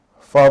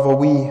Father,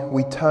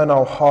 we turn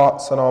our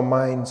hearts and our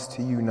minds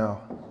to you now.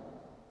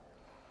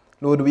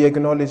 Lord, we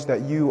acknowledge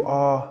that you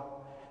are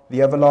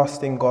the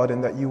everlasting God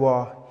and that you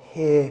are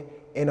here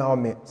in our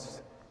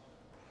midst.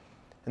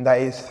 And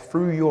that it is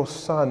through your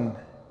Son,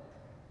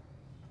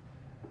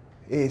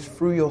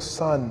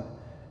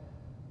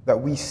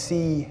 that we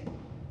see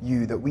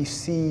you, that we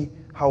see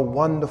how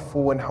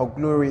wonderful and how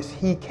glorious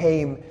he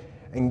came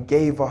and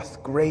gave us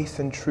grace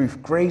and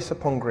truth, grace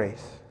upon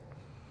grace.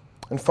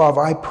 And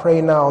Father, I pray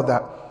now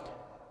that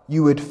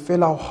you would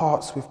fill our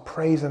hearts with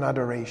praise and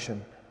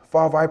adoration.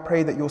 Father, I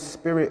pray that your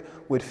Spirit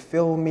would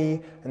fill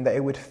me and that it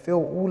would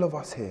fill all of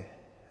us here,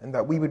 and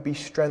that we would be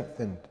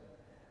strengthened,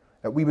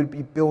 that we would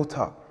be built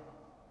up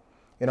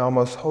in our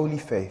most holy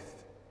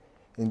faith.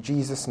 In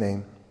Jesus'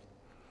 name,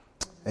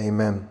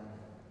 amen.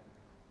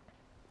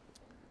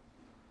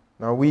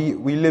 Now we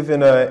live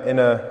in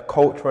a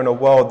culture, in a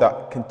world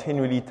that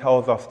continually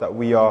tells us that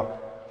we are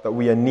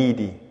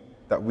needy,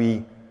 that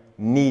we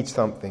need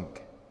something.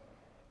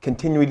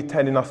 Continually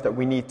telling us that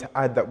we need to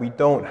add, that we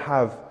don't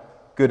have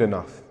good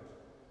enough.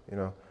 You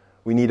know,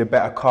 we need a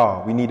better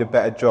car, we need a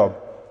better job,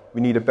 we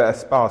need a better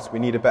spouse, we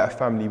need a better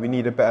family, we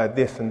need a better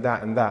this and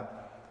that and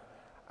that.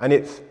 And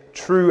it's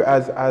true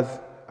as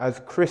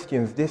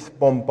Christians, this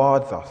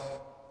bombards us.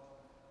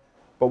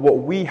 But what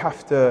we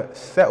have to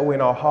settle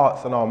in our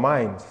hearts and our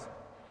minds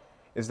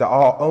is that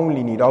our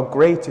only need, our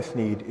greatest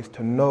need, is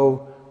to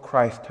know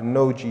Christ, to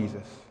know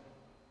Jesus,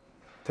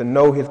 to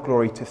know his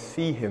glory, to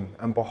see him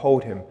and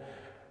behold him.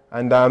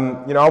 And,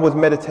 I was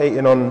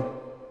meditating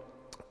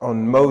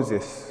on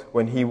Moses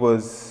when he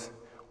was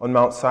on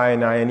Mount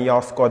Sinai and he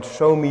asked God,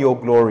 show me your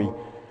glory.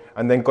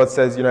 And then God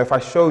says, if I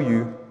show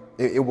you,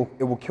 it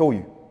will kill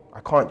you. I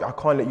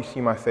can't let you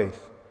see my face.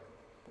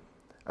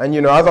 And,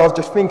 as I was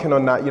just thinking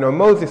on that,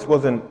 Moses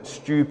wasn't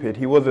stupid.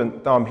 He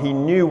wasn't dumb. He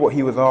knew what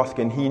he was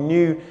asking. He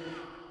knew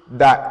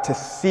that to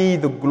see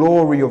the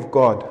glory of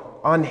God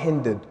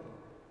unhindered,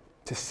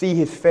 to see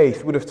his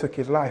face would have took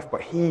his life.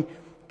 But he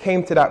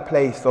came to that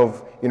place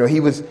of, he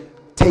was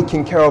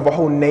taking care of a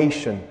whole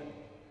nation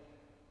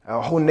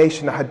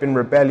that had been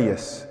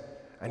rebellious.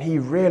 And he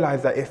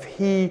realized that if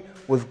he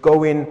was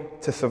going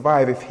to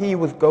survive, if he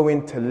was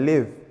going to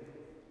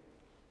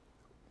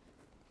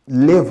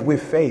live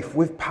with faith,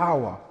 with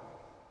power,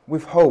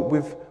 with hope,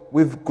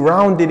 with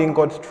grounded in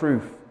God's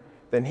truth,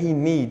 then he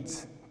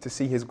needs to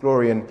see his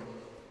glory. And,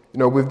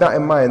 with that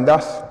in mind,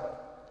 that's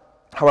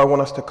how I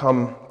want us to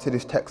come to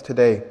this text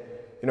today.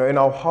 In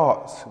our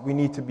hearts, we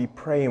need to be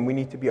praying, we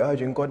need to be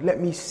urging, God, let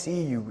me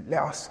see you,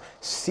 let us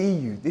see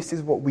you. This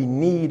is what we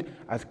need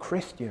as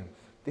Christians.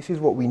 This is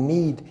what we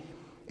need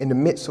in the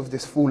midst of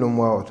this fallen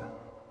world.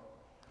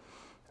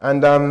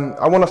 And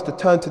I want us to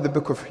turn to the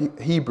book of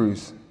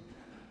Hebrews,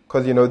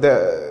 because,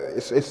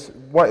 it's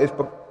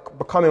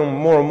becoming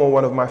more and more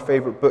one of my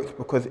favorite books,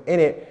 because in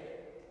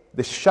it,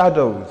 the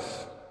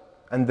shadows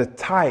and the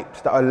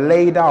types that are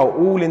laid out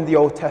all in the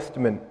Old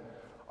Testament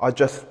are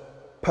just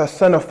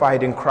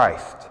personified in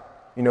Christ.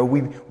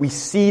 We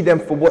see them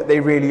for what they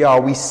really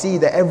are. We see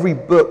that every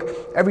book,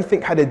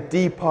 everything had a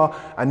deeper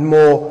and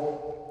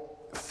more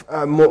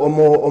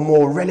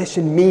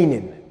relishing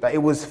meaning, that it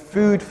was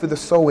food for the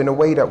soul in a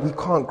way that we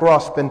can't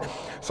grasp. And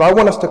so I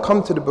want us to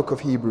come to the book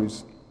of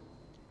Hebrews.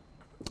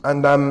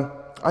 And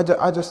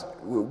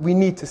we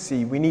need to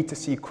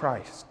see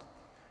Christ.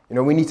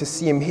 We need to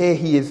see him here.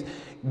 He is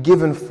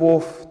given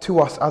forth to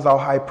us as our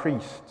high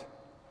priest,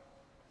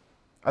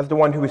 as the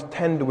one who is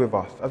tender with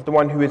us, as the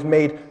one who has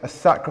made a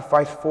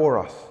sacrifice for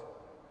us.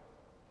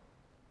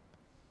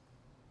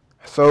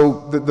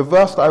 So the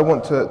verse that I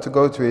want to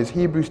go to is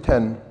Hebrews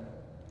 10,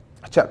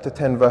 chapter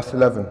 10, verse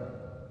 11.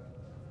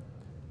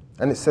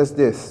 And it says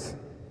this,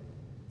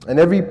 and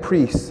every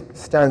priest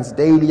stands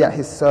daily at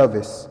his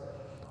service,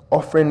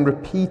 offering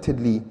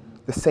repeatedly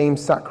the same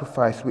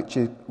sacrifice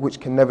which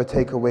can never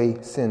take away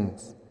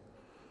sins.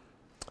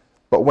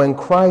 But when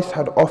Christ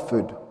had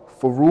offered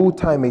for all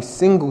time a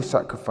single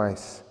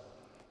sacrifice,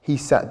 he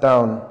sat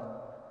down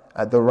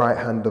at the right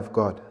hand of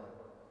God.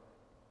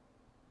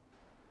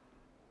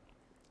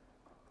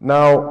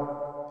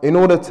 Now, in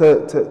order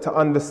to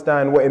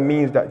understand what it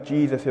means that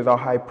Jesus is our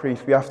high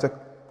priest, we have to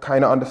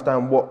kind of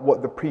understand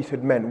what the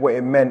priesthood meant, what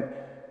it meant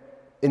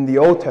in the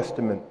Old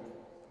Testament,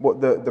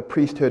 what the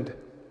priesthood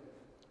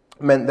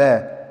meant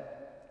there.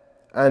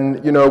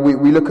 And,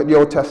 we look at the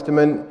Old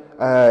Testament,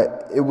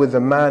 it was a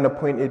man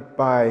appointed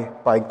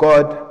by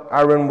God.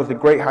 Aaron was the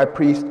great high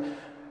priest,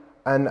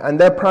 and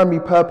their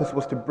primary purpose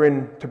was to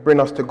bring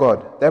us to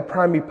God. Their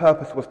primary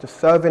purpose was to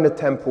serve in the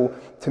temple,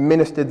 to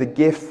minister the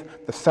gifts,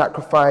 the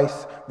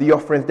sacrifice, the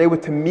offerings. They were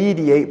to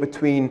mediate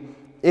between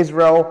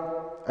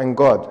Israel and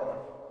God.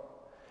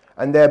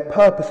 And their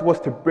purpose was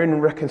to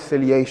bring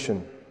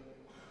reconciliation.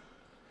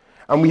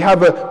 And we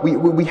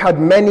had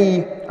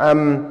many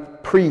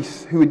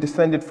priests who were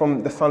descended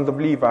from the sons of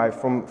Levi,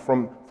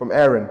 from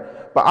Aaron.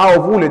 But out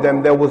of all of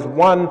them, there was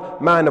one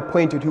man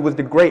appointed who was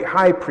the great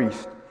high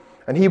priest.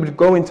 And he would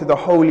go into the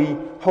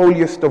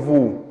holiest of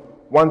all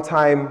one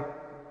time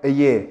a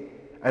year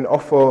and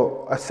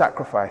offer a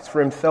sacrifice for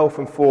himself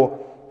and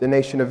for the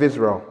nation of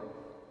Israel.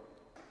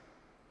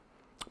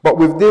 But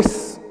with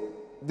this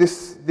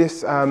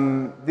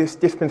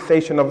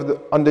dispensation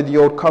under the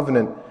old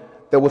covenant,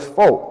 there was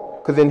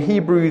fault. Because in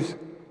Hebrews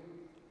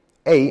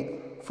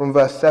 8, from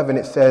verse 7,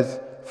 it says,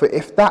 "For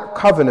if that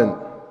covenant,"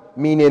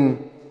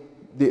 meaning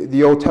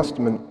the Old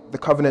Testament, the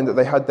covenant that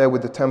they had there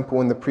with the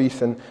temple and the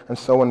priests and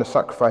so on, the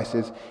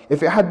sacrifices,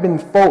 "if it had been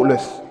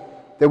faultless,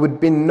 there would have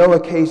been no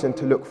occasion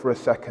to look for a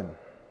second."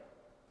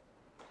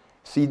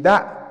 See,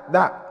 that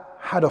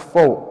had a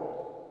fault.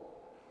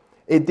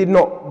 It did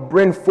not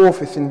bring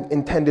forth its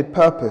intended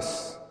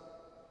purpose.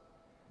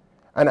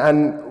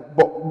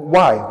 But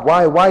why?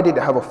 Why did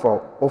it have a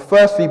fault? Well,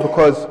 firstly,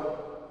 because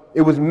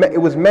it was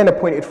men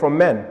appointed from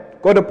men.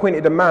 God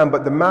appointed a man,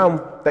 but the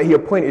man that he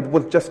appointed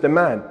was just a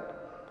man.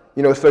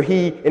 So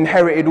he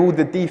inherited all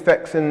the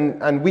defects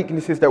and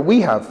weaknesses that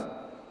we have.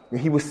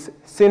 He was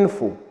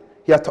sinful.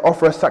 He had to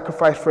offer a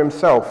sacrifice for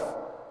himself.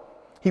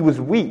 He was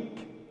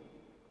weak,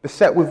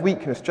 beset with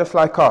weakness, just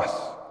like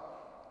us.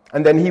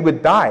 And then he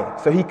would die.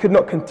 So he could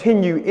not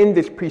continue in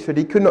this priesthood.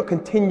 He could not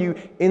continue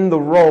in the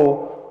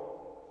role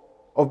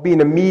of being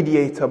a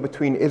mediator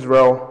between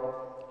Israel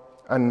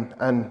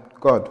and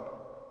God.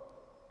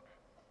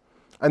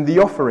 And the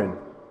offering,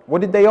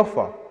 what did they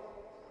offer?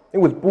 It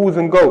was bulls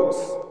and goats,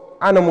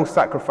 animal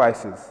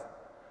sacrifices.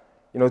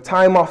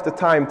 Time after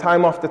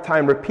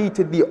time,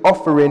 repeatedly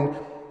offering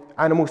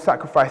animal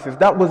sacrifices.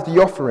 That was the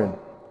offering.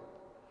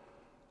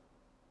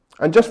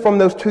 And just from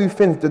those two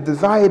things, the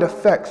desired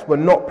effects were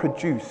not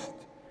produced.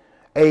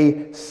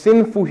 A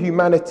sinful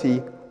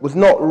humanity was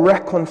not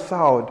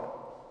reconciled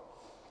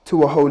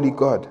to a holy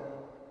God.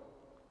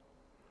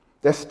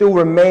 There still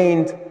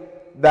remained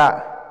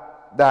that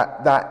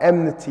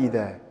enmity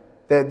there.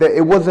 There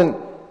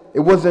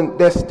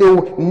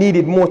still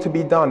needed more to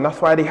be done.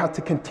 That's why they had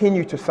to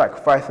continue to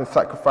sacrifice.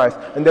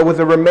 And there was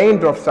a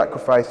remainder of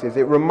sacrifices.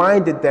 It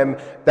reminded them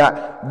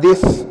that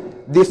this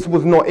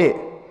was not it.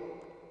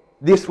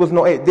 This was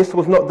not it. This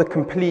was not the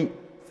complete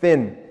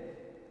thing.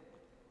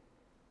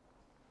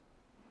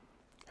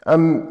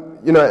 An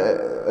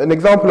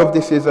example of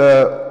this is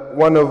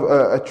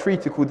a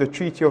treaty called the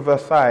Treaty of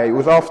Versailles. It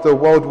was after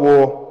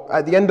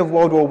at the end of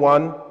World War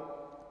I,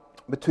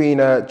 between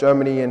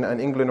Germany and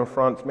England and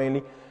France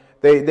mainly.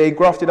 They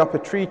grafted up a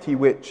treaty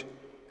which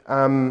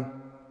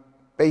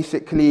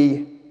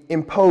basically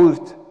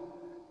imposed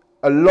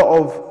a lot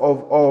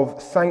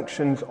of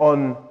sanctions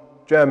on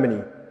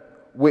Germany,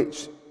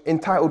 which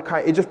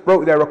it just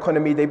broke their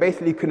economy. They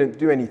basically couldn't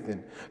do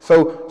anything.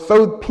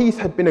 So peace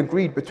had been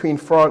agreed between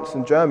France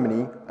and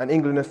Germany and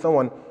England and so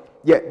on,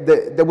 yet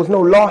there was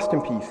no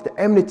lasting peace. The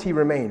enmity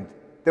remained.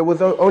 There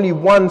was only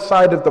one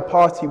side of the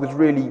party was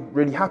really,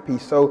 really happy.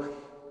 So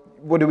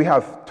what do we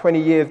have? 20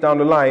 years down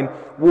the line,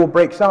 war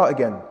breaks out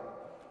again.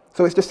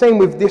 So it's the same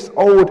with this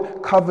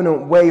old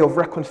covenant way of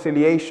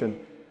reconciliation.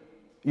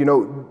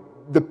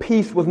 The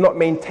peace was not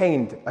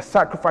maintained. A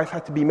sacrifice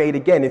had to be made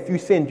again. If you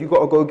sinned, you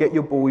got to go get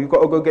your bull, you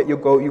got to go get your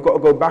goat, you got to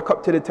go back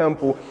up to the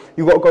temple,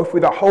 you got to go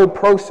through that whole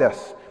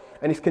process.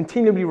 And it's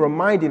continually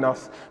reminding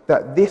us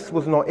that this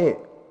was not it.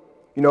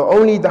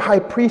 Only the high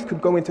priest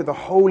could go into the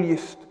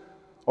holiest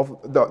of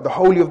the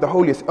holy of the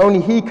holiest.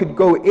 Only he could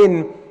go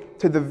in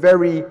to the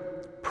very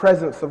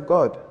presence of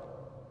God.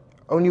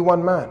 Only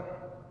one man.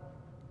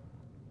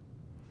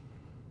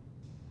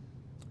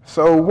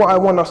 So what I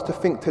want us to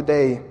think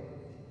today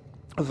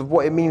is of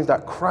what it means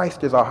that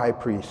Christ is our high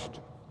priest,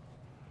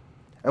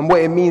 and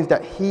what it means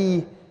that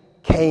he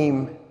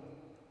came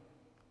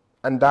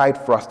and died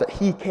for us, that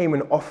he came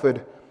and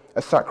offered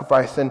a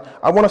sacrifice. And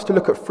I want us to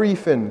look at three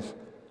things.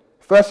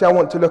 Firstly, I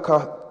want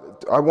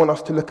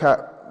us to look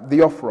at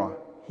the offerer.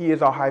 He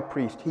is our high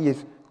priest. He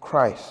is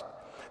Christ.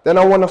 Then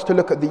I want us to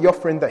look at the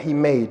offering that he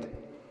made.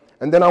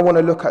 And then I want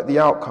to look at the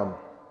outcome.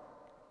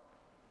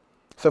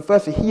 So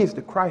firstly, he is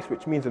the Christ,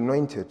 which means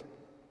anointed.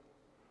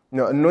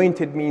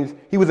 Anointed means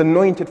he was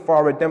anointed for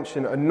our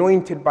redemption,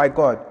 anointed by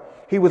God.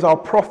 He was our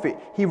prophet.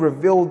 He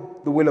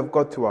revealed the will of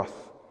God to us.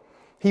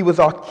 He was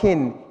our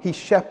kin. He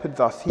shepherds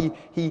us.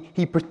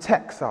 He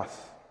protects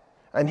us.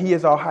 And he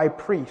is our high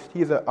priest.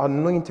 He is an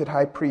anointed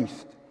high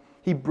priest.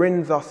 He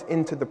brings us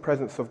into the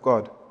presence of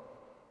God.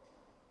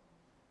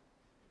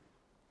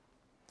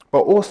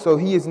 But also,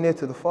 he is near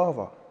to the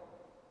Father.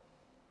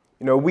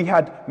 We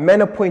had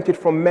men appointed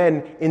from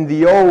men in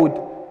the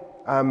old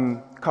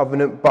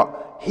covenant,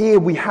 but here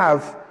we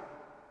have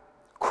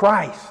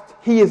Christ.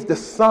 He is the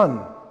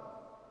Son.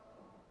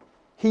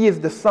 He is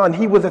the Son.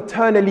 He was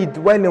eternally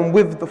dwelling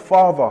with the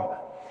Father.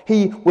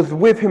 He was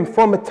with him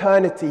from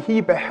eternity. He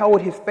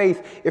beheld his face.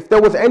 If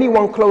there was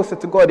anyone closer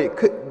to God,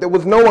 there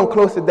was no one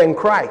closer than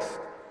Christ.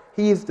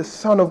 He is the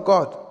Son of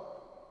God.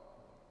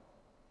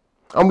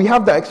 And we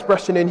have that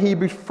expression in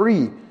Hebrews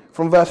 3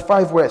 from verse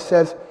 5 where it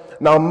says,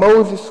 "Now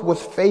Moses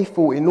was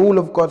faithful in all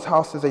of God's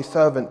house as a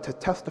servant to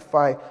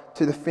testify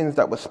to the things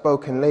that were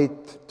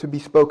to be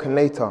spoken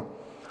later.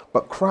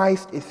 But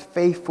Christ is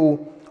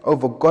faithful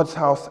over God's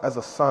house as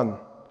a son,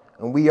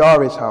 and we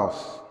are his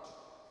house."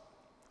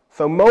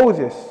 So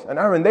Moses and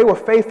Aaron, they were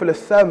faithful as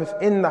servants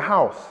in the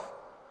house.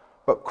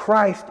 but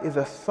Christ is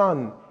a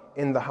son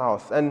in the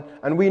house. And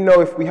we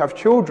know if we have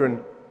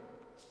children,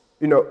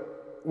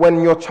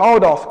 when your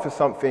child asks for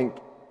something,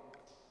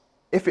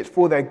 if it's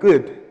for their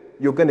good,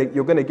 you're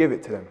gonna give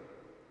it to them.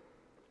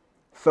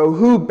 So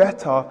who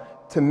better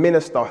to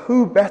minister?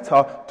 Who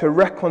better to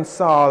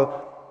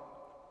reconcile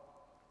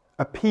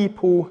a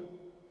people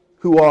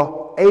who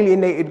are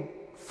alienated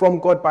from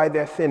God by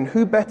their sin?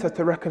 Who better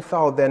to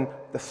reconcile than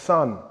the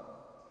Son,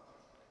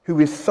 who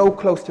is so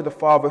close to the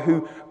Father,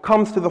 who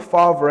comes to the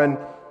Father and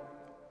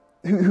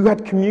who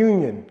had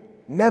communion,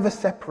 never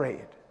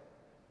separated.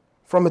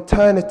 From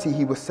eternity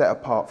he was set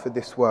apart for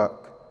this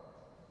work.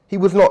 He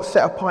was not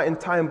set apart in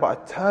time,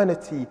 but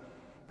eternity.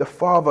 The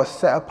Father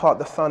set apart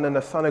the Son, and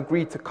the Son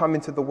agreed to come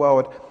into the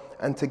world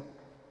and to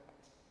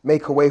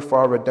make a way for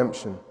our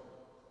redemption.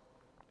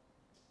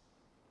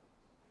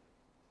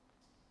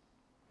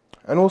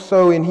 And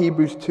also in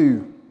Hebrews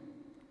 2,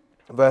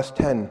 verse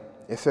 10,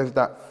 it says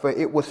that, "For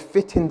it was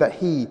fitting that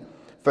he,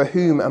 for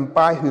whom and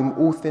by whom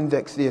all things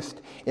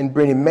exist, in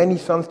bringing many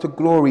sons to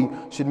glory,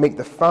 should make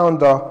the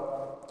founder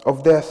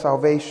of their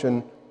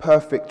salvation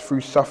perfect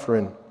through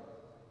suffering."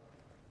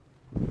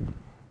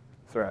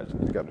 Sorry, I just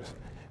need to get this.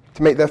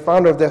 To make the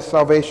founder of their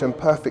salvation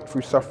perfect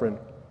through suffering.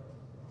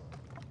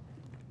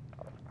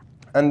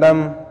 And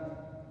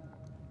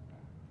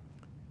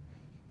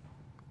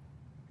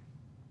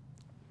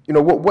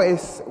what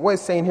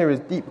it's saying here is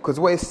deep, because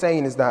what it's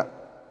saying is that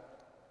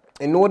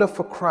in order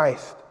for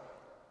Christ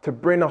to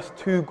bring us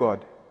to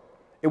God,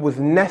 it was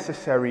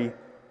necessary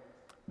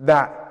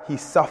that he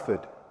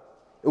suffered.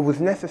 It was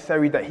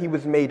necessary that he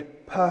was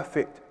made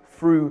perfect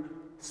through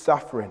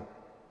suffering.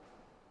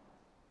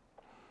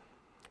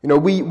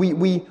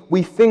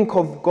 We think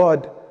of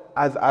God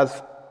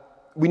as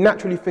we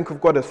naturally think of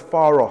God as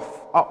far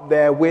off, up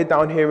there. We're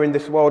down here in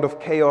this world of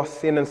chaos,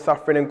 sin and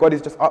suffering, and God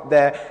is just up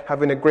there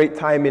having a great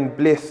time in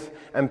bliss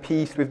and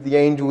peace with the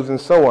angels and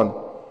so on.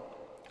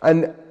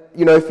 And,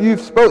 if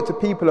you've spoke to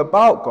people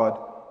about God,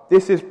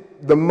 this is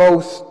the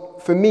most,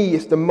 for me,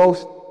 it's the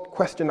most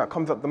question that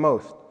comes up the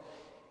most,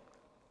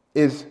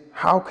 is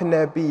how can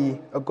there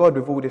be a God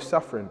with all this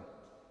suffering?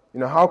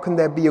 How can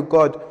there be a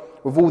God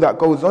with all that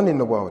goes on in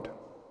the world?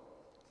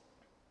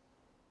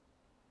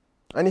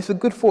 And it's a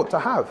good thought to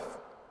have.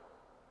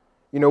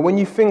 When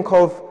you think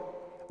of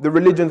the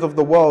religions of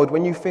the world,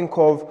 when you think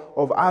of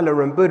Allah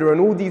and Buddha and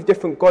all these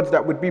different gods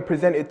that would be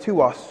presented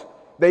to us,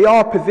 they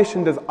are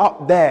positioned as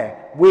up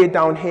there, we're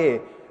down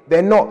here.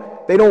 They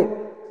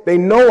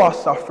know our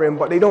suffering,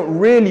 but they don't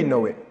really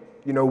know it.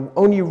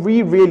 Only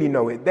we really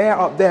know it. They're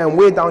up there and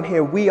we're down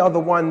here. We are the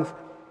ones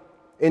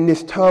in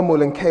this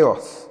turmoil and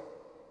chaos.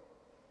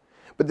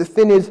 But the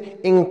thing is,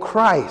 in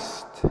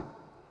Christ,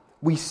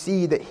 we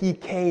see that he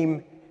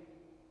came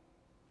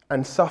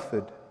and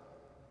suffered.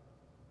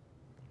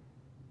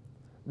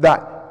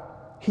 That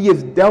he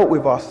has dealt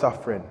with our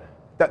suffering.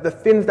 That the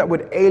things that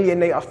would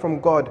alienate us from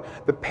God,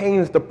 the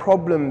pains, the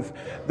problems,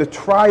 the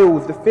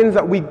trials, the things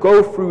that we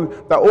go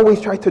through that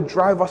always try to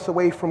drive us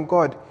away from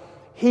God,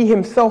 he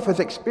himself has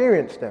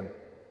experienced them.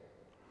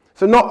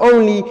 So not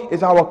only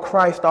is our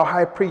Christ our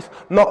high priest,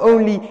 not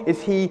only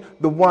is he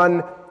the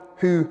one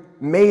who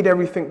made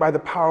everything by the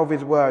power of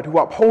his word, who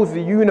upholds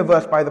the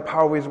universe by the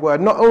power of his word,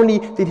 not only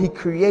did he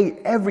create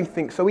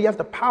everything, so he has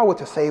the power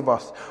to save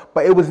us,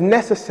 but it was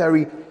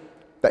necessary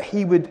that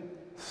he would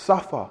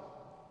suffer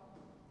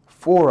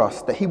for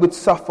us, that he would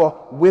suffer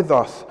with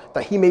us,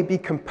 that he may be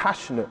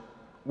compassionate,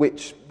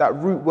 which that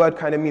root word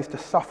kind of means to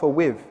suffer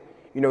with.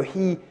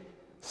 He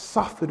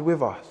suffered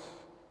with us,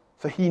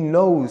 so he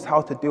knows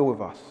how to deal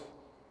with us.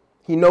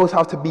 He knows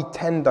how to be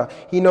tender.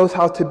 He knows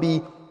how to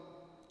be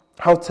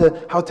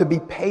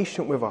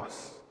patient with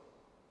us,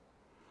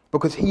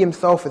 because he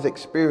himself has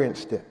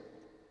experienced it.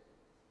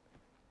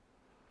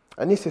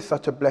 And this is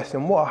such a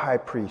blessing. What a high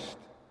priest.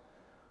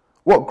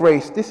 What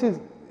grace. This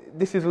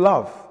is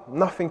love,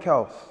 nothing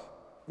else.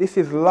 This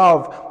is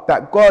love,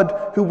 that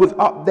God, who was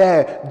up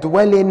there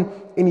dwelling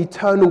in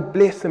eternal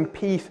bliss and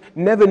peace,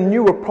 never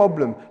knew a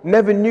problem,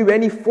 never knew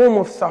any form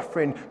of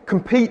suffering,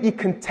 completely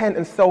content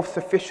and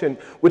self-sufficient,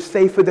 would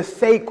say, for the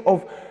sake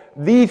of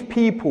these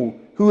people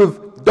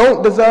who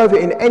don't deserve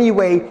it in any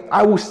way,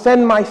 I will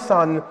send my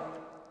son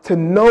to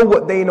know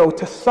what they know,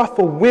 to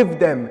suffer with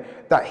them,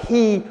 that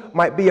he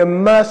might be a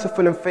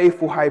merciful and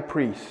faithful high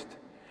priest.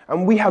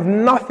 And we have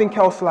nothing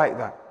else like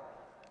that.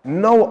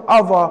 No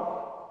other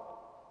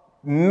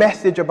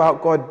message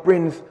about God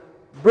brings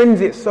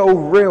it so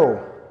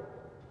real.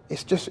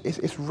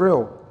 It's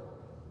real.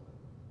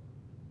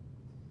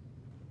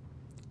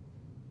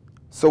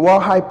 So our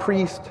high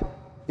priest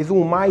is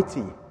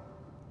almighty.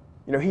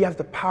 He has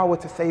the power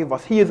to save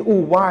us. He is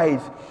all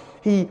wise.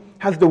 He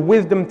has the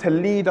wisdom to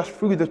lead us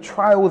through the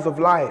trials of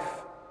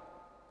life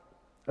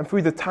and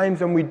through the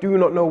times when we do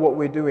not know what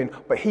we're doing.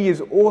 But he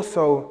is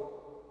also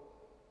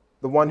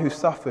the one who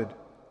suffered.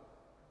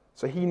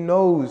 So he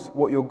knows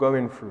what you're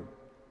going through.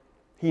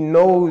 He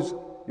knows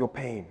your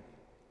pain.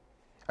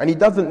 And he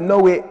doesn't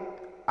know it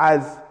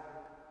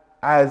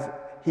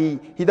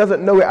he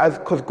doesn't know it as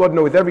because God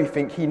knows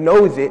everything. He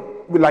knows it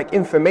like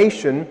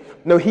information.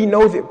 No, he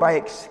knows it by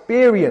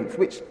experience,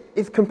 which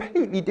is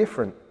completely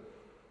different.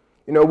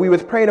 You know, we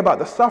was praying about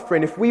the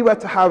suffering. If we were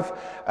to have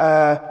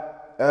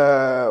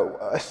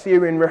a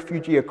Syrian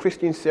refugee, a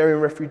Christian Syrian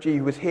refugee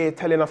who was here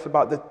telling us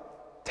about the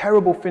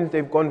terrible things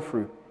they've gone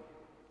through,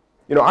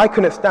 you know, I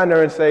couldn't stand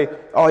there and say,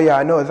 oh yeah,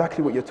 I know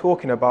exactly what you're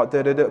talking about,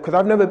 because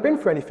I've never been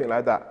through anything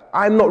like that.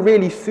 I'm not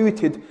really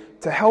suited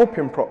to help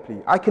him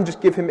properly. I can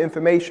just give him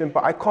information,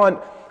 but I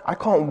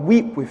can't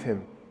weep with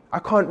him. I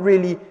can't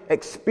really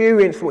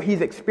experience what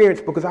he's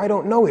experienced because I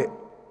don't know it.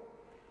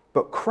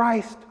 But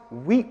Christ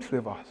weeps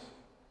with us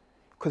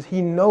because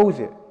he knows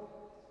it.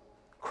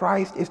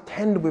 Christ is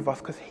tender with us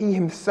because he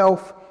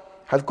himself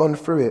has gone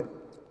through it.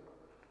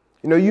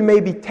 You know, you may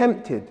be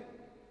tempted,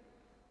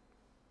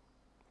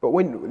 but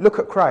when look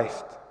at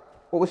Christ,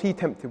 what was he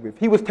tempted with?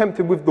 He was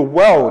tempted with the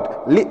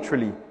world,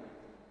 literally.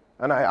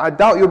 And I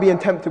doubt you're being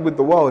tempted with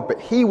the world, but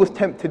he was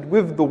tempted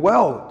with the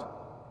world.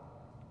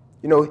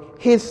 You know,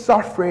 his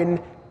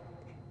suffering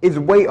is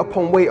weight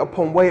upon weight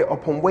upon weight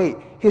upon weight.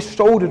 His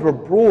shoulders were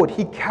broad.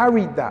 He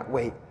carried that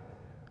weight.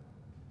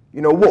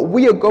 You know, what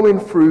we are going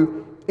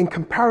through in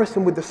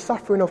comparison with the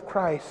suffering of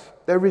Christ,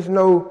 there is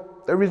no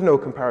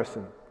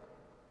comparison.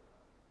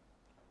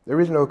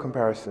 There is no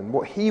comparison.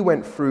 What he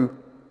went through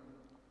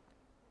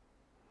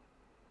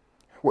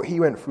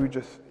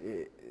just,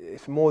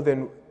 it's more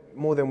than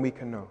we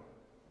can know.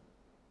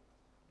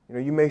 You know,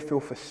 you may feel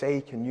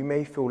forsaken, you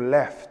may feel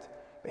left,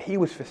 but he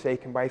was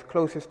forsaken by his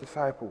closest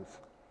disciples.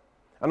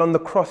 And on the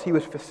cross, he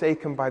was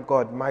forsaken by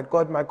God. My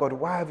God,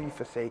 why have you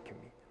forsaken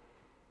me?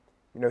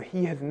 You know,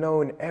 he has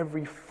known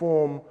every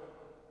form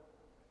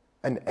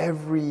and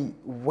every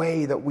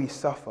way that we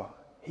suffer.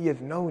 He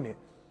has known it.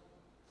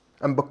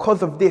 And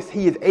because of this,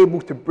 he is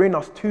able to bring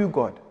us to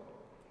God.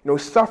 You know,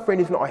 suffering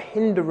is not a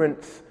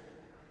hindrance.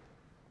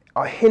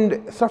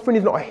 Suffering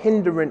is not a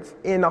hindrance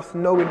in us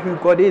knowing who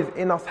God is,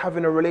 in us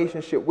having a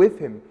relationship with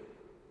him.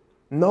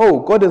 No,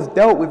 God has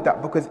dealt with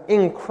that because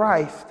in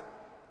Christ,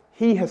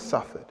 he has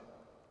suffered.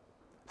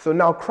 So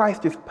now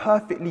Christ is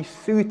perfectly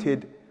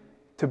suited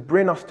to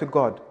bring us to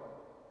God.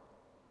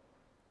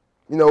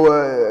 You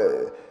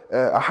know,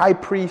 a high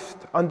priest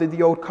under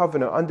the Old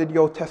Covenant, under the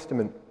Old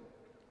Testament,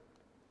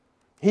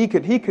 he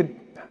could, you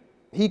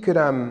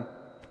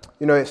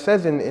know, it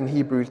says in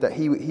Hebrews that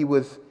he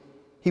was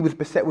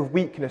beset with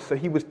weakness, so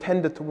he was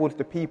tender towards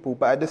the people.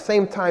 But at the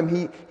same time,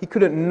 he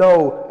couldn't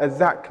know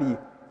exactly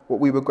what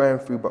we were going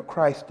through, but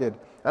Christ did.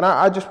 And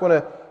I just want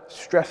to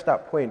stress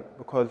that point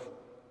because,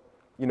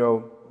 you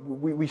know,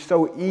 we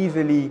so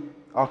easily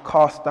are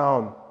cast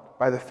down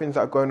by the things that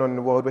are going on in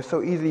the world. We're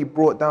so easily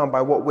brought down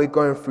by what we're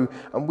going through.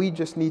 And we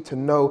just need to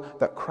know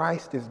that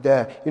Christ is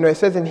there. You know, it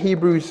says in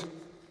Hebrews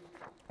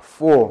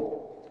 4,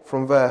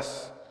 from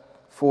verse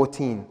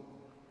 14,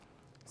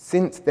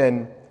 since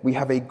then we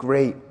have a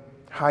great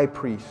high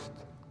priest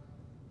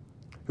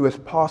who has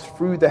passed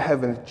through the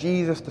heavens,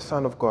 Jesus, the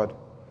Son of God.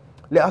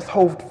 Let us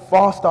hold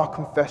fast our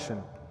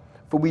confession,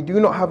 for we do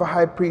not have a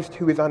high priest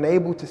who is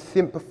unable to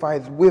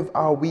sympathize with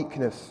our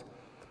weakness,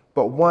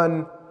 but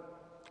one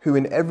who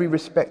in every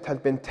respect has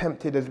been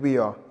tempted as we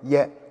are,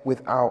 yet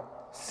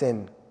without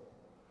sin.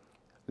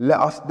 Let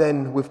us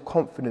then with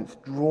confidence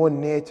draw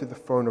near to the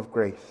throne of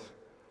grace,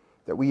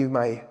 that we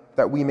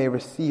may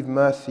receive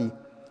mercy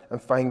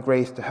and find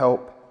grace to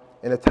help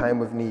in a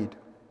time of need.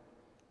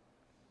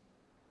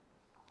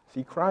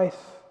 See, Christ,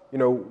 you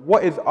know,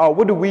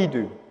 what do we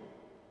do?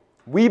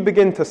 We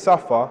begin to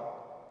suffer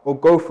or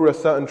go through a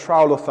certain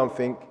trial or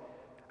something,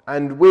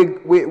 and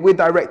we're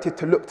directed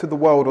to look to the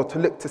world or to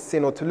look to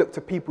sin or to look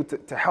to people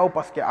to help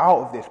us get out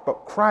of this.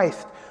 But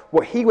Christ,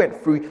 what he went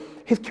through,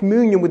 his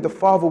communion with the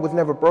Father was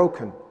never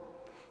broken.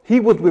 He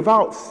was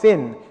without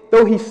sin.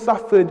 Though he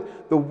suffered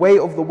the weight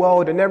of the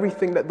world and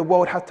everything that the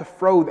world had to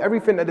throw,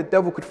 everything that the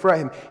devil could throw at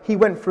him, he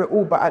went through it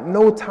all, but at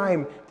no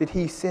time did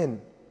he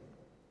sin.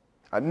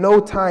 At no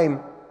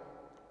time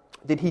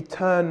did he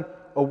turn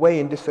away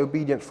in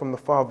disobedience from the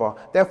Father.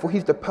 Therefore,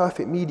 he's the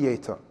perfect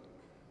mediator.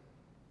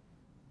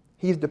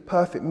 He's the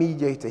perfect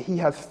mediator. He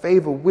has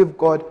favor with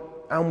God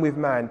and with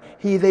man.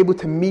 He is able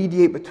to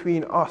mediate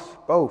between us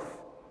both.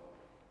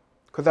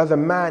 Because as a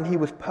man, he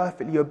was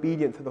perfectly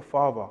obedient to the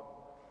Father.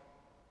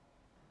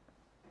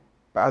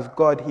 But as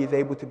God, he is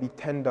able to be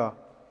tender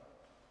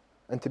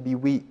and to be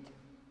weak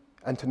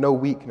and to know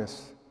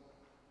weakness.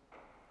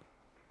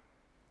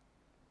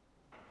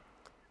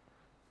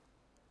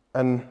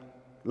 And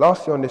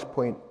lastly on this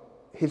point,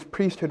 his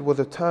priesthood was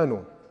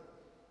eternal.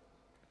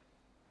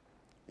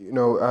 You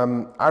know,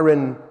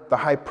 Aaron, the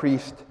high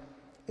priest,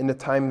 in the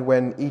time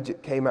when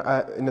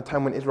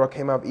Israel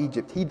came out of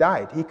Egypt, he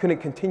died. He couldn't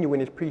continue in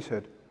his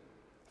priesthood.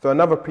 So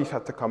another priest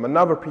had to come.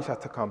 Another priest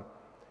had to come.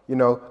 You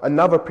know,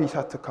 another priest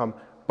had to come.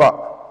 But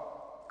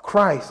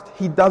Christ,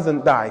 he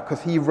doesn't die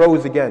because he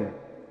rose again.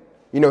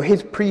 You know,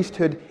 his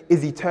priesthood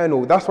is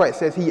eternal. That's why it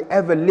says he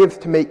ever lives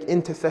to make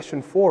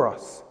intercession for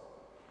us.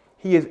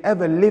 He is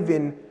ever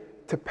living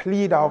to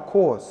plead our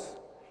cause.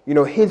 You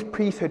know, his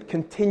priesthood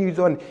continues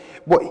on.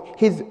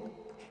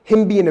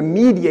 Him being a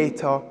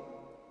mediator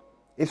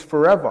is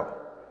forever.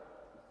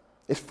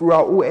 It's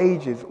throughout all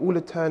ages, all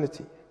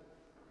eternity.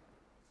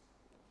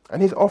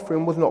 And his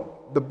offering was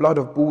not the blood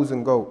of bulls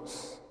and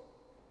goats.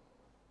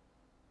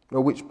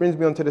 No, which brings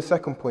me on to the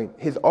second point,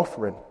 his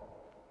offering.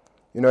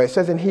 It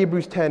says in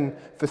Hebrews 10,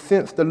 "For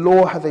since the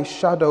law has a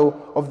shadow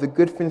of the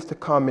good things to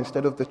come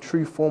instead of the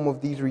true form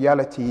of these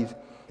realities,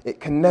 it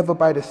can never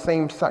by the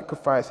same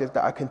sacrifices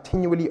that are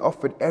continually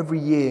offered every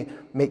year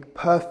make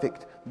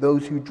perfect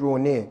those who draw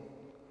near.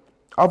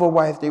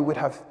 Otherwise they would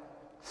have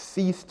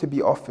ceased to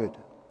be offered,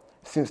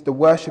 since the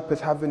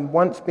worshippers, having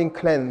once been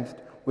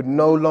cleansed, would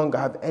no longer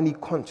have any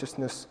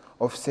consciousness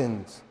of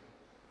sins.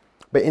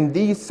 But in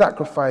these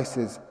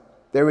sacrifices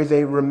there is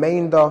a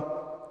remainder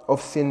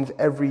of sins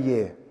every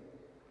year.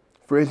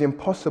 For it is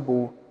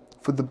impossible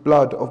for the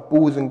blood of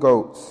bulls and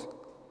goats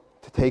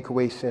to take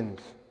away sins."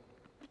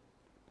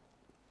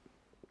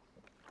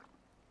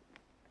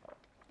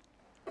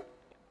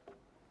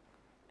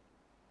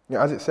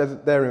 As it says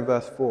there in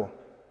verse 4,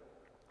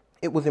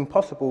 it was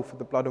impossible for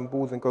the blood of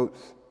bulls and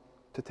goats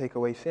to take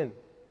away sin.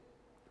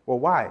 Well,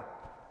 why?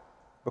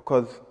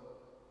 Because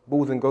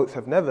bulls and goats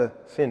have never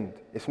sinned.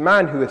 It's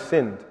man who has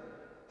sinned.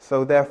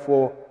 So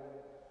therefore,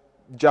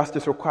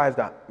 justice requires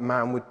that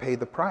man would pay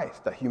the price,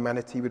 that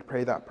humanity would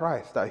pay that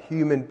price, that a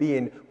human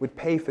being would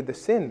pay for the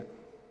sin,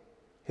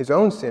 his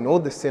own sin, or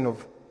the sin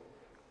of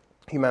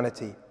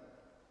humanity.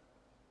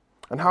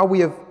 And how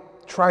we have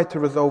tried to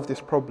resolve this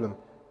problem,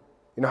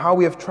 how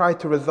we have tried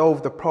to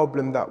resolve the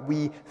problem that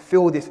we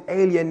feel this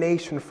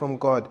alienation from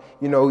God.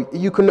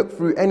 You can look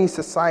through any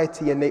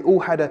society and they all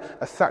had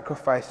a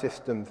sacrifice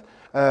system,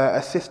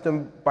 a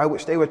system by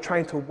which they were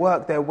trying to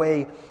work their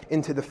way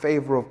into the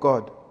favor of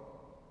God.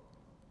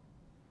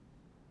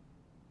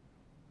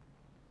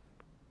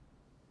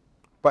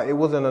 But it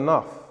wasn't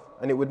enough,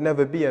 and it would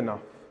never be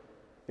enough.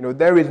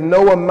 There is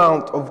no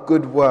amount of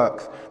good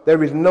works,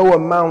 there is no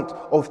amount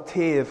of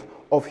tears,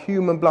 of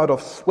human blood,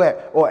 of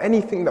sweat, or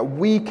anything that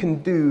we can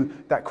do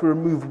that could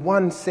remove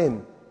one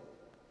sin.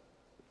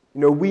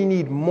 We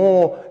need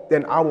more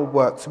than our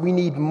works. We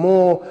need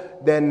more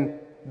than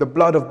the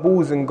blood of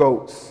bulls and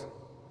goats.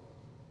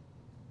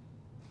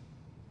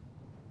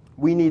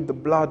 We need the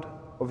blood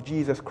of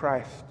Jesus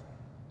Christ.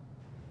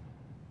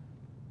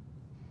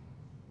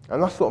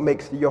 And that's what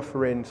makes the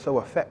offering so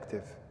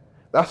effective.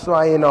 That's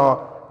why in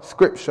our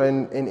scripture,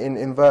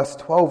 in verse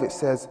 12, it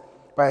says,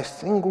 "By a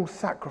single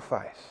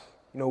sacrifice,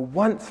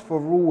 once for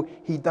all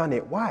he done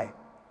it." Why?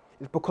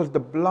 It's because the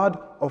blood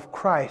of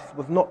Christ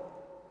was not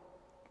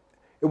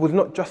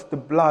just the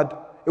blood,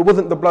 it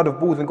wasn't the blood of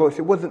bulls and goats,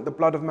 it wasn't the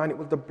blood of man, it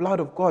was the blood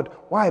of God.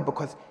 Why?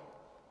 Because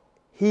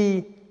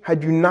he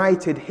had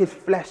united his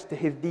flesh to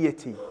his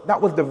deity.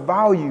 That was the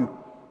value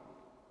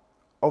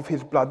of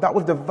his blood. That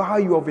was the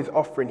value of his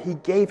offering. He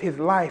gave his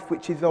life,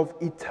 which is of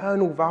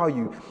eternal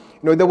value.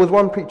 There was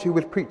one preacher who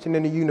was preaching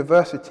in a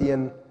university,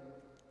 and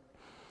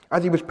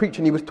as he was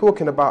preaching, he was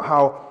talking about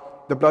how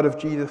the blood of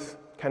Jesus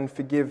can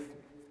forgive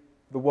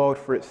the world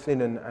for its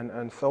sin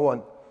and so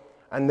on.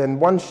 And then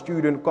one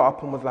student got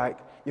up and was like,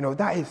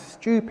 that is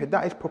stupid,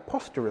 that is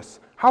preposterous.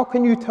 How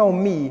can you tell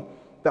me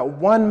that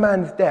one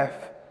man's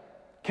death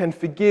can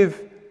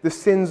forgive the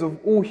sins of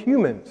all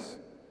humans,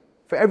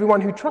 for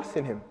everyone who trusts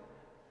in him?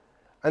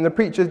 And the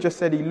preacher just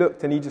said he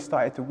looked and he just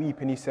started to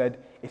weep, and he said,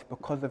 it's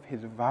because of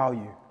his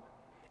value.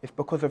 It's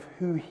because of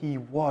who he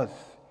was.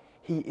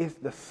 He is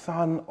the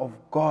Son of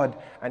God,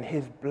 and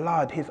his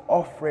blood, his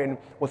offering,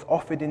 was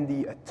offered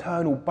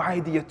by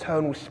the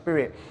eternal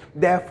Spirit.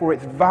 Therefore,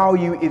 its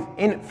value is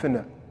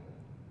infinite.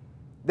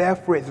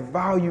 Its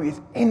value is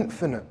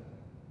infinite.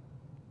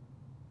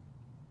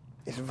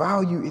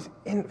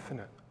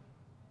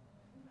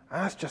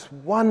 And that's just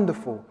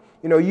wonderful.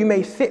 You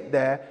may sit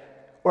there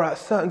or at a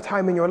certain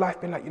time in your life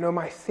being like,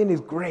 my sin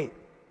is great.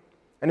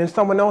 And then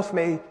someone else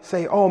may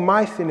say, oh,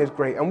 my sin is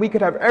great. And we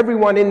could have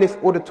everyone in this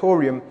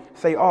auditorium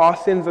say, oh, our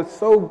sins are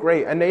so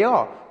great. And they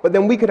are. But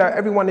then we could have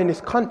everyone in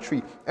this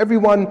country,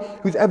 everyone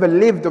who's ever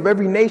lived, of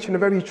every nation,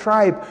 of every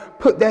tribe,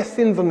 put their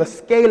sins on the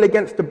scale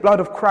against the blood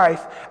of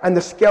Christ, and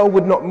the scale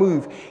would not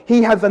move.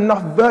 He has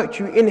enough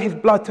virtue in his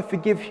blood to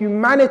forgive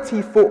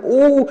humanity for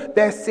all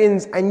their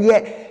sins, and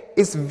yet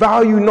its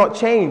value not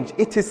change.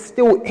 It is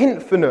still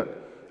infinite.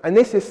 And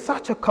this is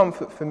such a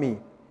comfort for me.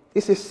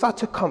 This is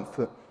such a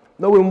comfort,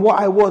 knowing what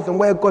I was and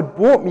where God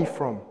brought me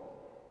from.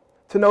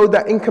 To know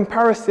that in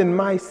comparison,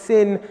 my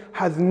sin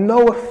has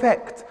no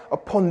effect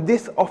upon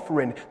this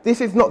offering. This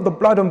is not the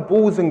blood and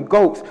bulls and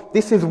goats.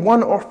 This is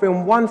one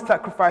offering, one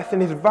sacrifice,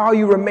 and his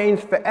value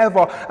remains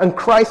forever. And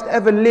Christ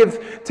ever lives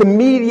to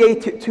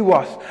mediate it to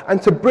us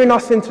and to bring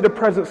us into the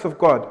presence of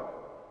God.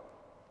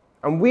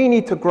 And we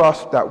need to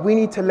grasp that. We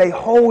need to lay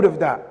hold of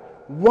that.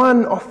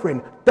 One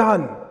offering,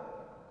 done,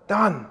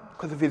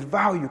 because of his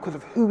value, because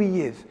of who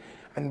he is.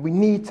 And we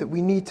need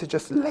to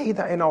just lay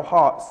that in our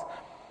hearts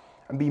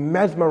and be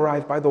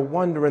mesmerized by the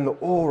wonder and the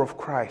awe of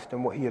Christ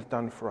and what he has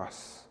done for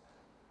us.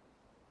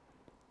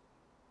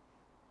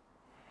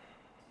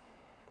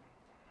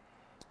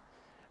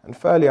 And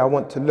thirdly, I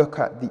want to look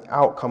at the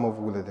outcome of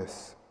all of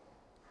this.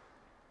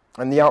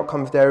 And the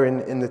outcome's there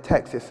in the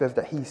text. It says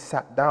that he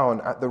sat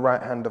down at the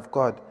right hand of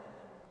God.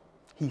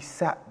 he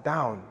sat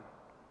down.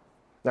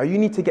 Now you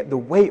need to get the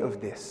weight of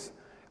this,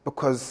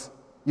 because,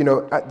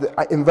 at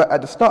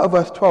the start of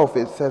verse 12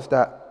 it says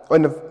that, or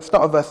in the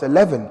start of verse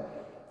 11,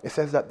 it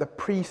says that the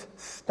priest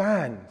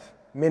stands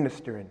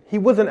ministering. He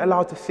wasn't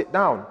allowed to sit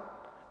down.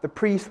 The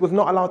priest was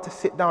not allowed to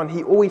sit down.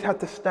 He always had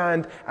to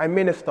stand and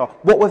minister.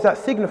 What was that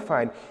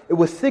signifying? It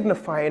was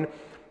signifying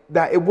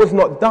that it was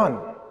not done,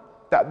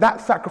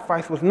 that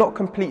sacrifice was not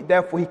complete,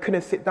 therefore he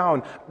couldn't sit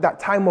down. That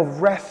time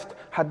of rest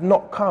had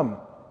not come.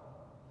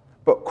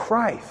 But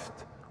Christ,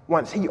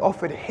 once he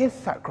offered his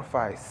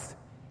sacrifice,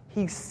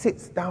 he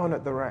sits down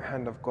at the right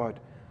hand of God,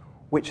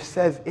 which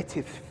says, it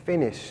is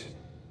finished.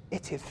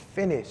 It is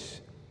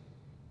finished.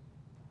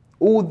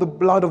 All the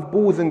blood of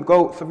bulls and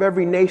goats of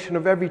every nation,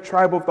 of every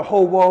tribe of the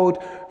whole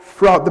world,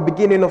 throughout the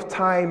beginning of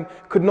time,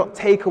 could not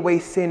take away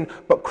sin.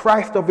 But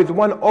Christ, of his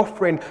one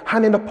offering,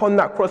 hanging upon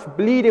that cross,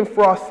 bleeding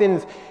for our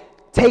sins,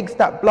 takes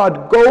that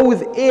blood,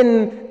 goes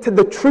in to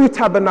the true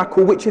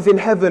tabernacle, which is in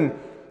heaven,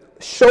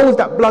 shows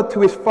that blood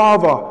to his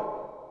Father,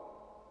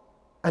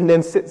 and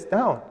then sits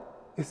down.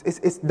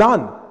 It's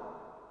done.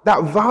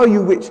 That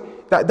value,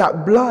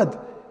 that blood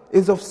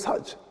is of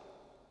such,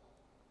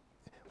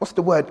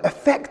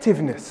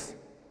 effectiveness.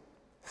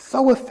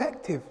 So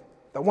effective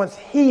that once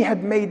he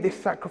had made this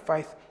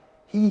sacrifice,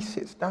 he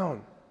sits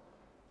down.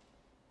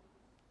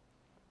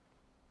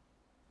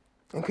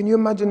 And can you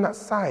imagine that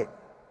sight?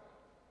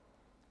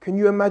 Can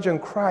you imagine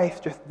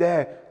Christ just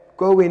there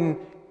going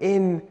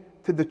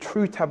into the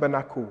true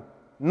tabernacle?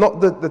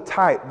 Not the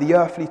type, the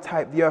earthly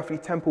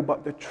temple,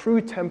 but the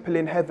true temple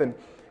in heaven.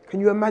 Can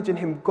you imagine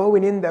him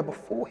going in there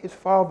before his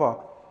Father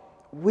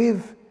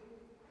with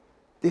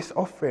this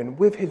offering,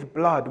 with his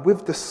blood,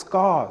 with the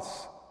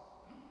scars?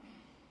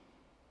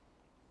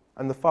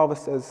 And the Father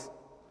says,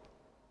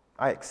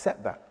 I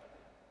accept that.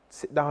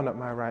 Sit down at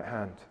my right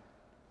hand.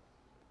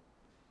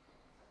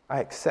 I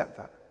accept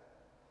that.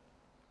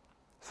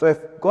 So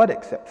if God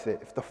accepts it,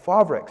 if the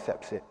Father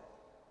accepts it,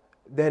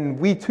 then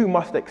we too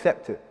must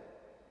accept it.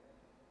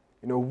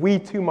 We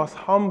too must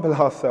humble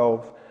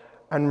ourselves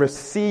and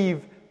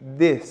receive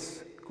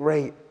this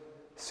great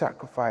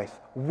sacrifice.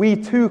 We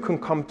too can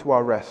come to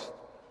our rest.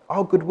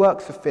 Our good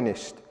works are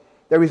finished.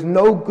 There is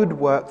no good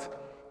works,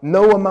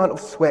 no amount of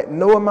sweat,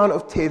 no amount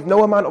of tears,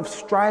 no amount of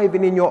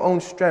striving in your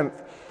own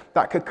strength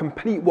that could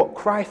complete what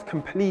Christ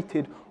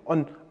completed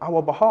on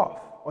our behalf,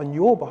 on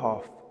your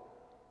behalf.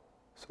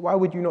 So why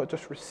would you not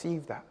just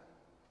receive that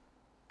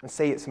and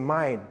say it's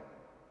mine?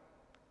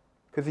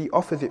 Because he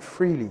offers it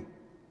freely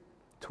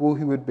to all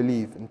who would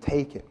believe and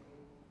take it.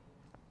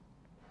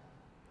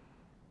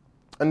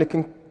 And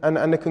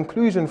the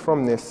conclusion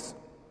from this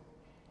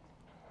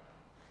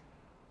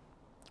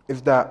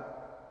is that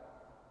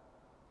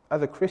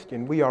as a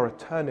Christian, we are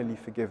eternally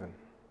forgiven.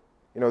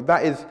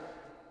 That is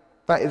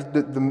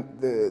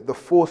the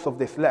force of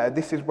this letter.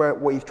 This is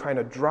what he's trying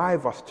to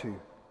drive us to.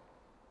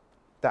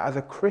 That as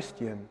a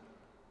Christian,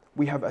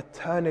 we have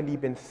eternally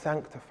been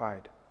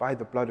sanctified by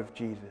the blood of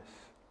Jesus.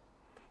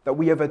 That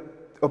we have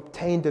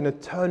obtained an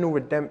eternal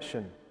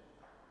redemption.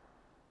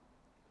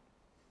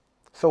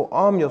 So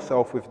arm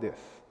yourself with this.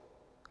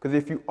 Because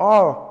if you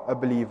are a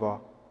believer,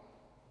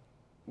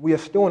 we are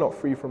still not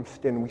free from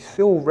sin. We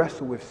still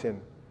wrestle with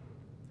sin.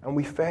 And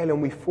we fail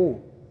and we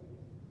fall.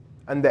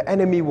 And the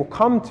enemy will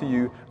come to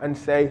you and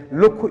say,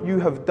 look what you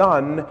have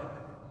done.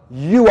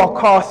 You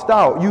are cast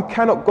out. You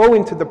cannot go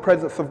into the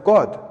presence of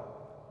God.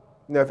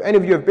 If any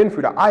of you have been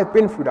through that, I've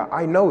been through that,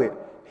 I know it.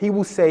 He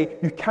will say,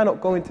 you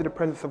cannot go into the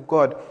presence of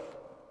God.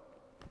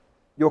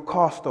 You're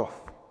cast off.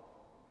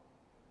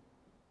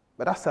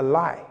 But that's a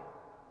lie.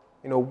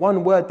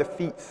 One word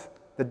defeats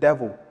the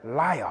devil.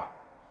 Liar.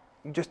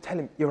 You just tell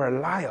him you're a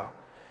liar.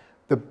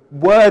 The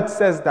word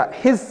says that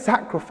his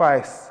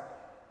sacrifice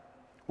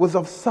was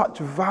of such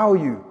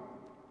value,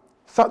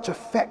 such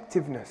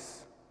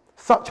effectiveness,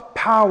 such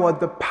power,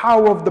 the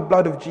power of the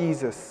blood of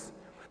Jesus,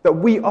 that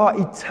we are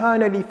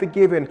eternally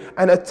forgiven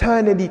and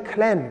eternally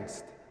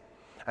cleansed.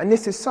 And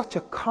this is such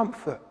a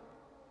comfort.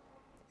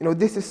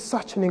 This is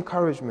such an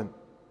encouragement.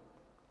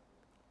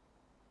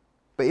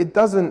 But it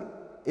doesn't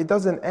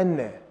end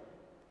there.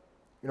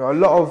 A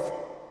lot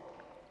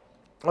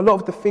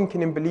of the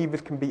thinking in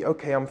believers can be,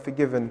 okay, I'm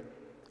forgiven.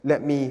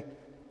 Let me,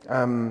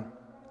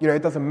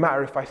 it doesn't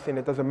matter if I sin.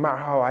 It doesn't matter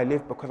how I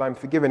live because I'm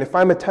forgiven. If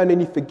I'm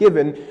eternally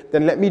forgiven,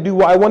 then let me do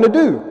what I want to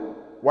do.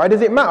 Why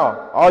does it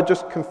matter? I'll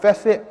just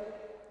confess it.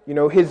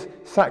 His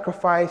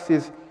sacrifice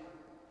is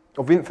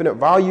of infinite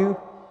value.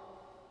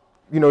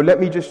 Let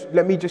me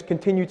just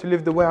continue to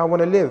live the way I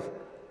want to live.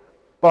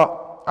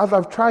 But as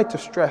I've tried to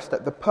stress,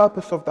 that the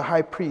purpose of the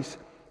high priest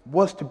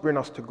was to bring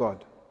us to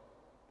God.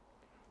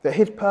 That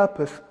his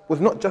purpose was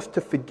not just to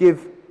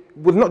forgive,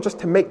 was not just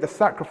to make the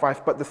sacrifice,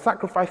 but the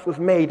sacrifice was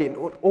made in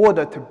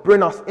order to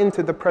bring us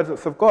into the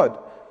presence of God.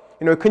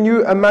 Can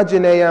you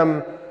imagine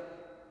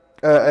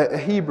a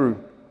Hebrew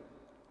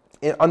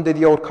under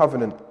the old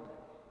covenant?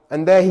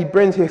 And there he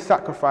brings his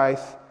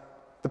sacrifice.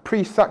 The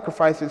priest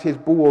sacrifices his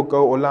bull or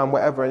goat or lamb,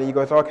 whatever, and he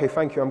goes, okay,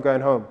 thank you, I'm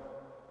going home.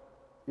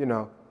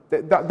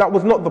 That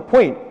was not the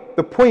point.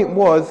 The point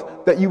was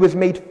that you was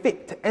made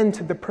fit to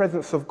enter the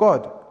presence of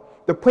God.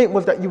 The point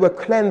was that you were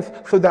cleansed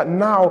so that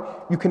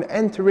now you can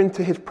enter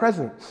into his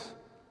presence.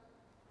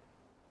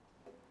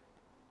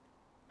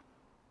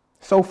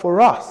 So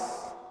for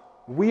us,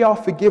 we are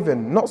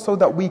forgiven, not so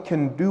that we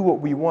can do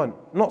what we want,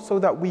 not so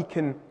that we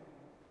can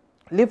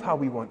live how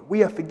we want.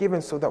 We are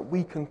forgiven so that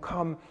we can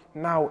come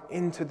now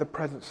into the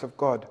presence of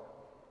God.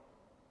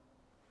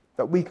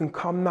 That we can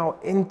come now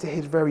into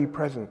his very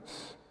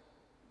presence.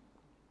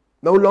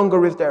 No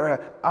longer is there an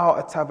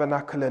outer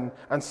tabernacle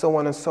and so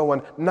on and so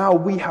on. Now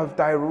we have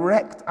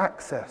direct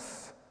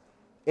access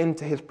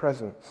into his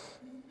presence.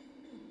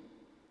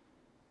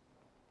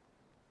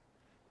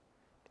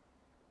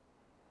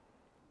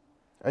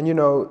 And you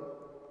know,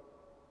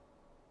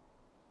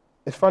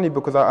 it's funny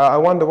because I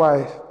wonder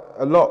why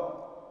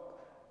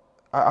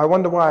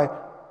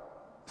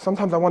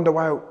sometimes I wonder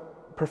why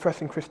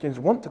professing Christians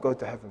want to go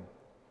to heaven.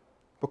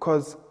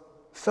 Because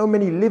so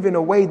many live in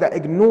a way that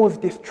ignores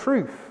this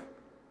truth.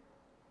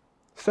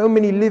 So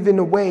many live in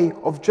a way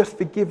of just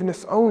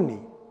forgiveness only.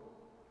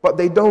 But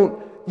they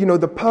don't,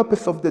 the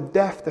purpose of the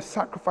death, the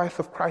sacrifice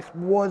of Christ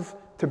was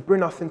to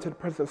bring us into the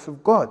presence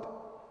of God.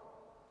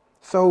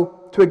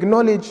 So to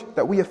acknowledge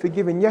that we are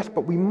forgiven, yes,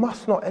 but we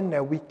must not end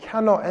there. We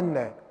cannot end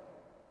there.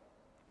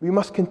 We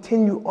must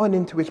continue on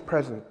into his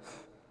presence.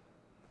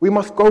 We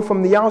must go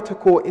from the outer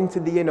court into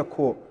the inner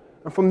court,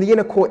 and from the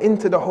inner court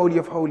into the Holy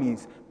of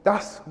Holies.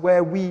 That's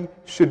where we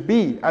should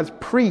be as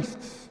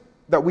priests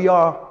that we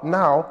are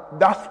now.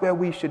 That's where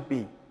we should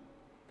be.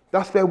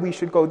 That's where we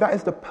should go. That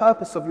is the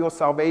purpose of your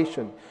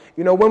salvation.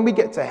 When we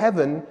get to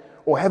heaven,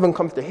 or heaven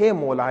comes to here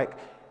more like,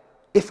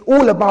 it's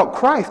all about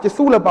Christ. It's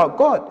all about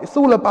God. It's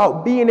all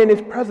about being in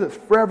his presence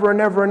forever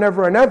and ever and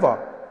ever and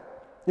ever.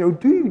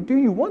 Do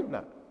you want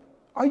that?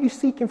 Are you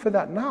seeking for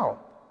that now?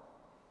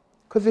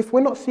 Because if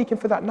we're not seeking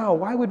for that now,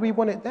 why would we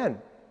want it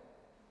then?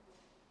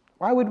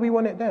 Why would we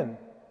want it then?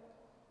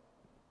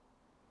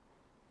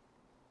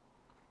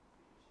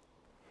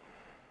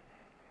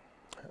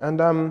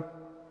 And,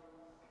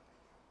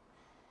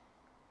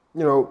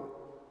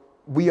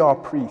 we are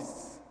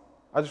priests.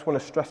 I just want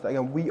to stress that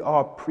again. We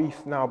are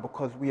priests now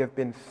because we have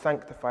been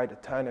sanctified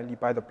eternally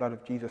by the blood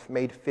of Jesus,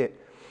 made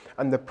fit.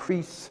 And the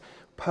priest's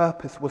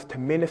purpose was to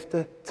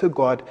minister to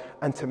God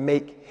and to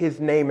make his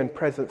name and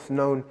presence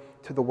known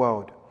to the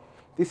world.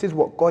 This is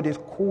what God is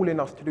calling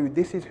us to do.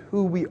 This is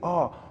who we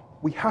are.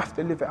 We have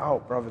to live it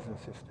out, brothers and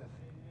sisters.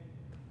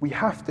 We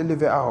have to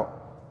live it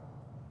out.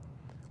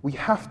 We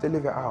have to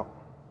live it out.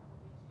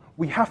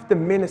 We have to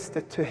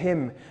minister to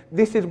him.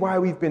 This is why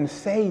we've been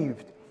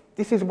saved.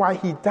 This is why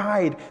he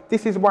died.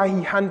 This is why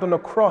he hung on a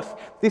cross.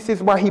 This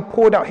is why he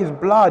poured out his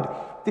blood.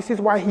 This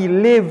is why he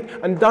lived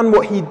and done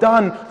what he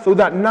done, so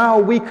that now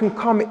we can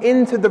come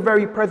into the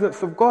very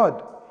presence of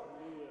God.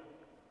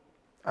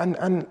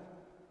 And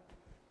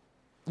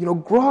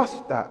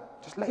grasp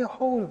that. Just lay a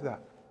hold of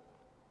that.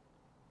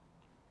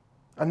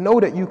 And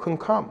know that you can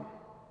come.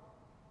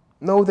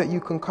 Know that you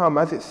can come.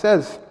 As it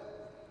says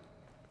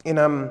in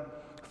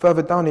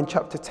further down in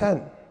chapter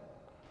 10,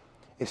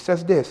 it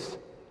says this: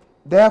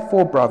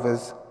 "Therefore,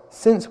 brothers,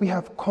 since we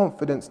have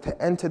confidence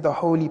to enter the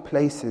holy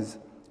places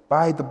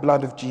by the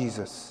blood of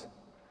Jesus,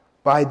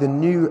 by the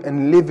new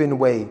and living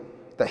way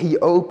that he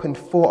opened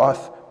for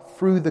us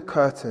through the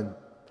curtain,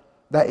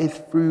 that is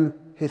through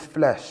his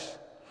flesh.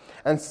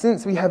 And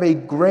since we have a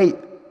great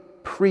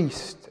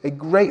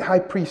high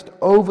priest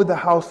over the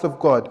house of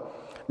God,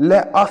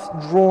 let us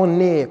draw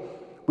near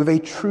with a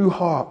true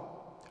heart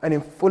and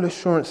in full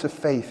assurance of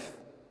faith,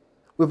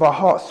 with our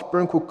hearts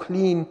sprinkled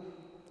clean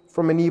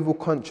from an evil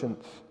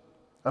conscience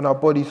and our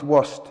bodies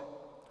washed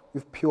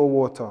with pure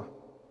water."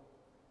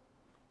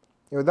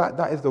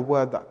 That is the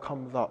word that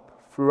comes up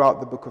throughout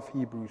the book of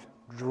Hebrews.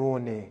 Draw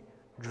near,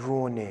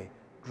 draw near,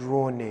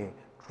 draw near,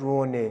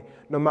 draw near.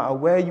 No matter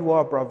where you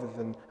are, brothers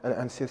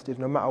and sisters,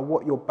 no matter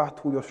what your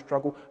battle, your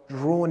struggle,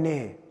 draw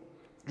near.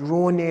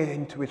 Draw near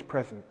into his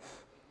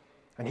presence,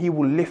 and he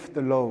will lift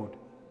the load.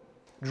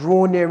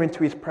 Draw near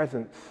into his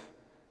presence.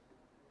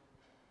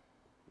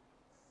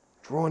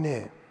 Draw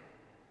near.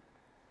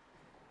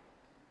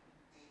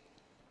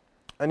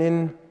 And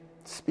in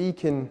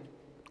speaking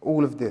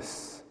all of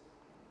this,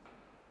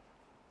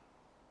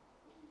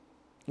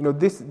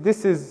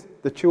 this is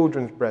the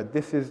children's bread.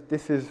 This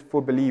is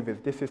for believers.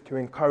 This is to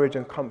encourage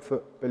and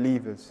comfort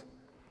believers.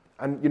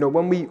 And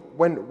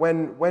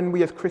when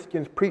we as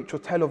Christians preach or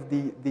tell of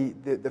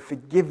the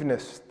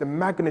forgiveness, the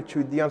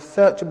magnitude, the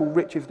unsearchable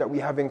riches that we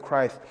have in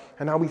Christ,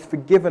 and how he's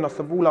forgiven us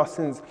of all our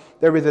sins,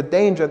 there is a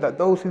danger that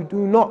those who do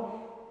not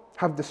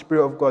have the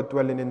Spirit of God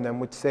dwelling in them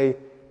would say,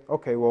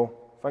 "Okay, well,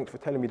 thanks for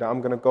telling me that. I'm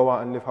going to go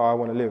out and live how I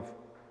want to live."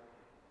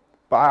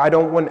 But I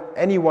don't want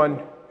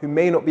anyone who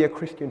may not be a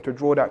Christian to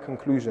draw that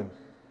conclusion.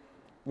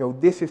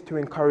 This is to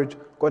encourage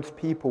God's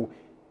people.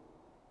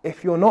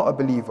 If you're not a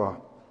believer,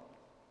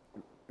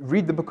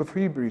 read the book of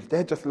Hebrews.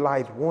 They're just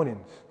lies,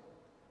 warnings.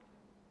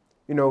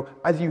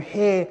 As you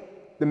hear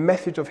the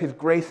message of his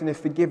grace and his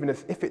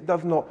forgiveness, if it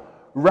does not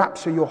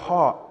rapture your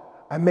heart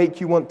and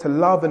make you want to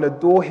love and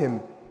adore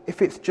him,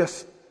 if it's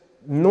just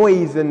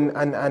noise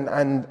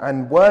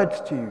and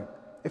words to you,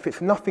 if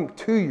it's nothing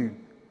to you,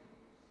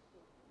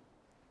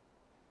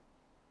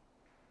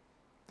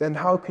 then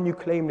how can you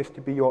claim this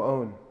to be your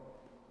own?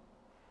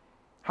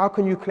 How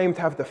can you claim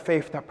to have the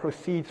faith that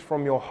proceeds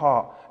from your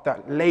heart,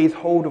 that lays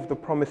hold of the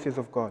promises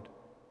of God?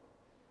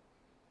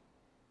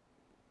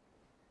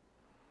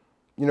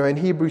 You know, in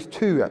Hebrews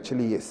 2,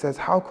 actually, it says,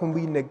 how can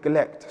we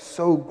neglect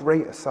so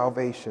great a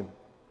salvation?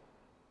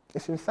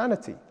 It's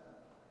insanity.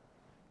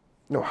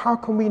 You know, how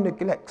can we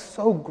neglect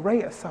so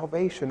great a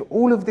salvation?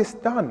 All of this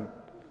done.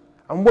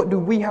 And what do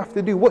we have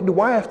to do? What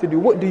do I have to do?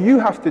 What do you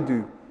have to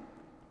do?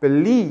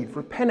 Believe,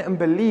 repent and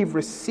believe,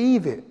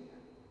 receive it.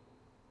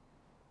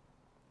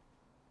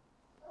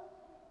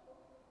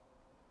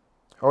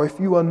 Or if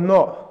you are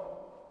not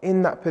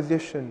in that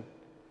position,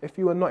 if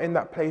you are not in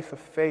that place of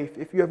faith,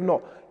 if you have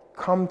not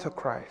come to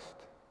Christ,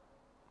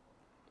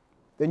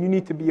 then you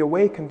need to be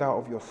awakened out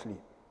of your sleep.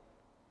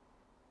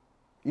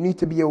 You need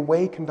to be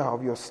awakened out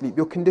of your sleep.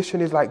 Your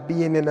condition is like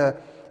being in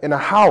a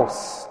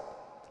house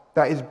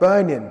that is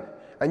burning,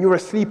 and you're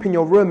asleep in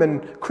your room,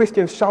 and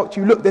Christians shout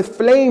to you, look, there's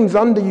flames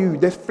under you,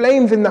 there's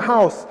flames in the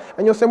house.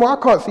 And you're saying, well,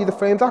 I can't see the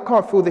flames, I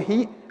can't feel the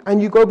heat. And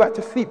you go back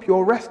to sleep,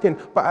 you're resting.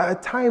 But at a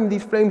time,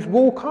 these flames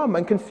will come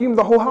and consume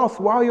the whole house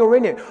while you're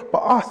in it. But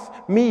us,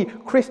 me,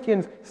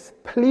 Christians,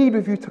 plead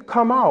with you to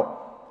come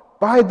out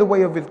by the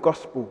way of his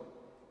gospel,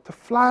 to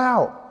fly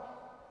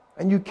out.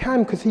 And you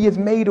can, because he has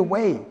made a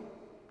way.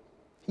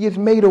 He has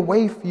made a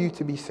way for you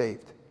to be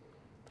saved.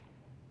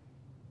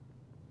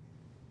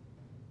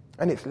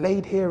 And it's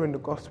laid here in the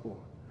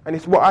gospel. And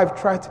it's what I've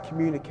tried to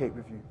communicate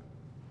with you.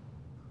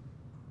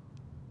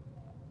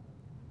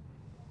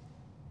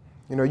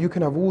 You know, you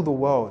can have all the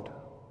world,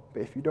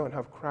 but if you don't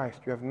have Christ,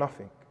 you have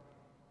nothing.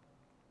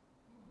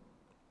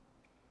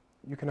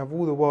 You can have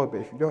all the world,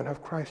 but if you don't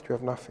have Christ, you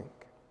have nothing.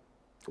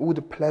 All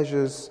the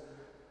pleasures,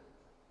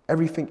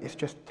 everything is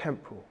just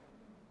temporal.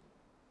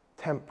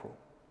 Temporal.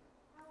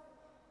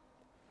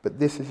 But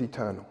this is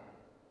eternal.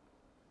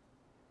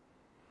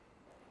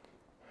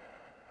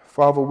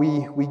 Father,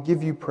 we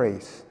give you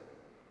praise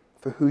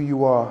for who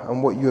you are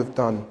and what you have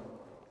done.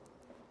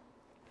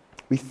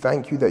 We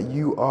thank you that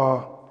you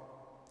are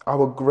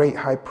our great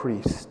high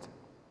priest,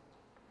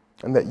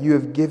 and that you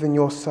have given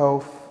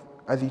yourself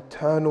as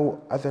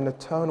an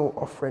eternal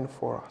offering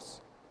for us,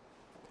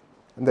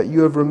 and that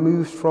you have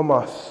removed from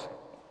us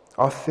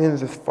our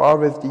sins as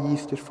far as the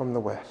east is from the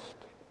west.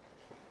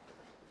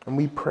 And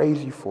we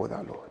praise you for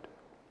that, Lord.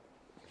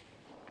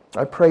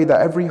 I pray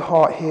that every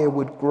heart here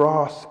would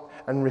grasp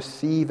and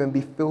receive and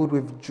be filled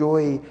with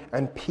joy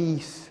and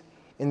peace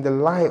in the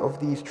light of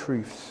these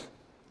truths.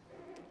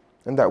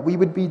 And that we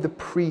would be the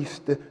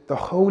priest, the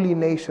holy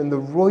nation, the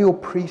royal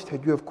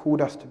priesthood you have called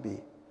us to be.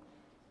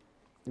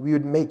 We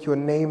would make your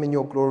name and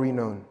your glory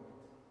known.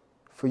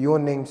 For your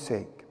name's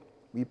sake,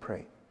 we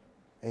pray.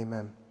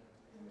 Amen.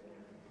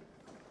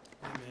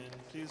 Amen.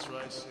 Please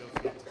rise to your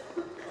feet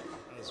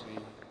as we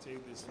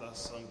take this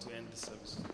last song to end the service.